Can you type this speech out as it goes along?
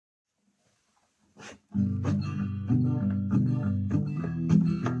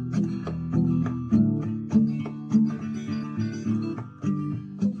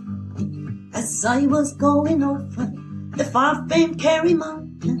As I was going over the far-famed Kerry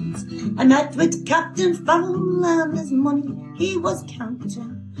Mountains, I met with Captain Farrell and his money he was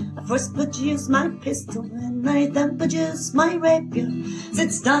counting. I first produced my pistol and I then produced my rapier.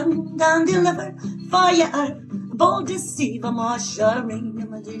 Said, stand and deliver, for you are a bold deceiver, more sharing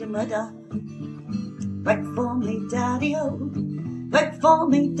than my da. Work for me, daddy-o, work for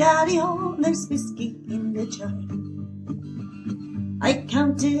me, daddy-o, there's whiskey in the jar. I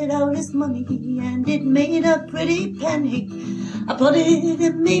counted out his money and it made a pretty penny. I put it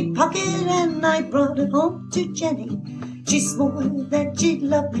in me pocket and I brought it home to Jenny. She swore that she'd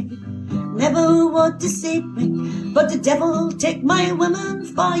love me, never would deceive me. But the devil take my women,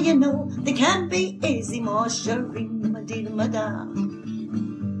 for you know they can't be easy, more shirring, ma-dee-da-ma-da.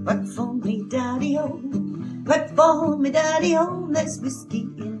 Work for me, daddy-o, work for me, daddy-o, there's whiskey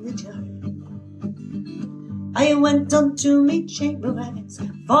in the jar. I went unto me chamber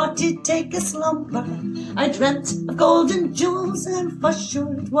for to take a slumber. I dreamt of golden jewels, and for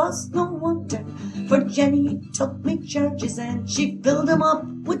sure it was no wonder, for Jenny took me charges and she filled them up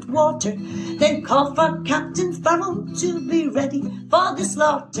with water. Then called for Captain Farrell to be ready for the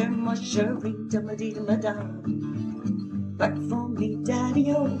slaughter. Mushery-dum-a-dee-dum-a-da. Work for me,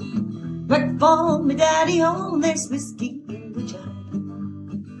 daddy-o, work for me, daddy-o, there's whiskey in the jar.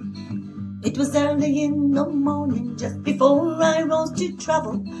 It was early in the morning, just before I rose to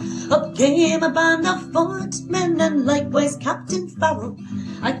travel. Up came a band of footmen and likewise Captain Farrell.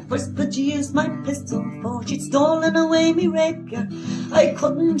 I first produced my pistol, for she'd stolen away me rapier. I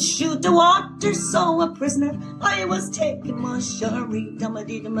couldn't shoot the water, so a prisoner I was taken.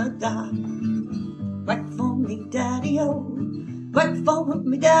 Mushery-dum-a-dee-dum-a-da. Work for me, daddy-o, work for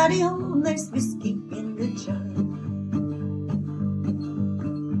me, daddy-o, there's whiskey in the jar.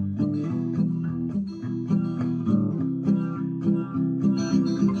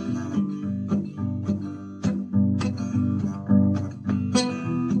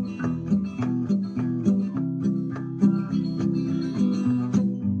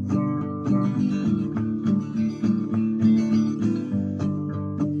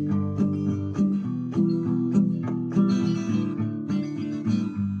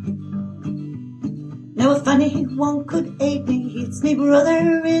 Now if anyone could aid me, it's me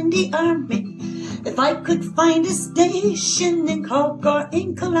brother in the army. If I could find a station in Cork or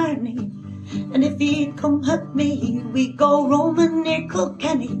in Killarney, and if he'd come help me, we'd go roaming near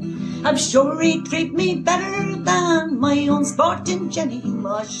Kilkenny. I'm sure he'd treat me better than my own sporting Jenny.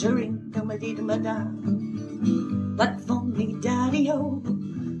 Mushery-dum-a-dee-dum-a-da. Work for me, daddy-o,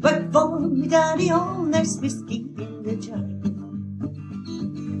 work for me, daddy-o, there's whiskey in the jar.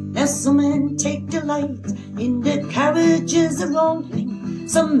 Now some men take delight in the carriages a-rolling,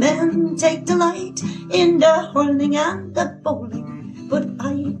 some men take delight in the hurling and the bowling, but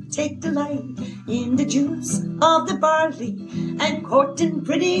I take delight in the juice of the barley and courting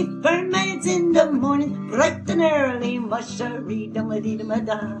pretty fair maids in the morning, bright and early.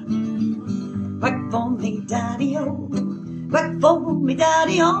 Mushery-dum-a-dee-dum-a-da. Work for me, daddy-o, work for me,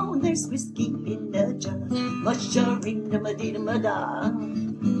 daddy-o, there's whiskey in the jar. Mushery-dum-a-dee-dum-a-da.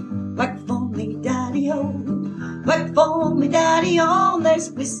 Work for me, daddy-o, work for me, daddy-o,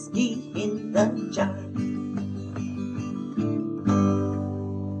 there's whiskey in the jar.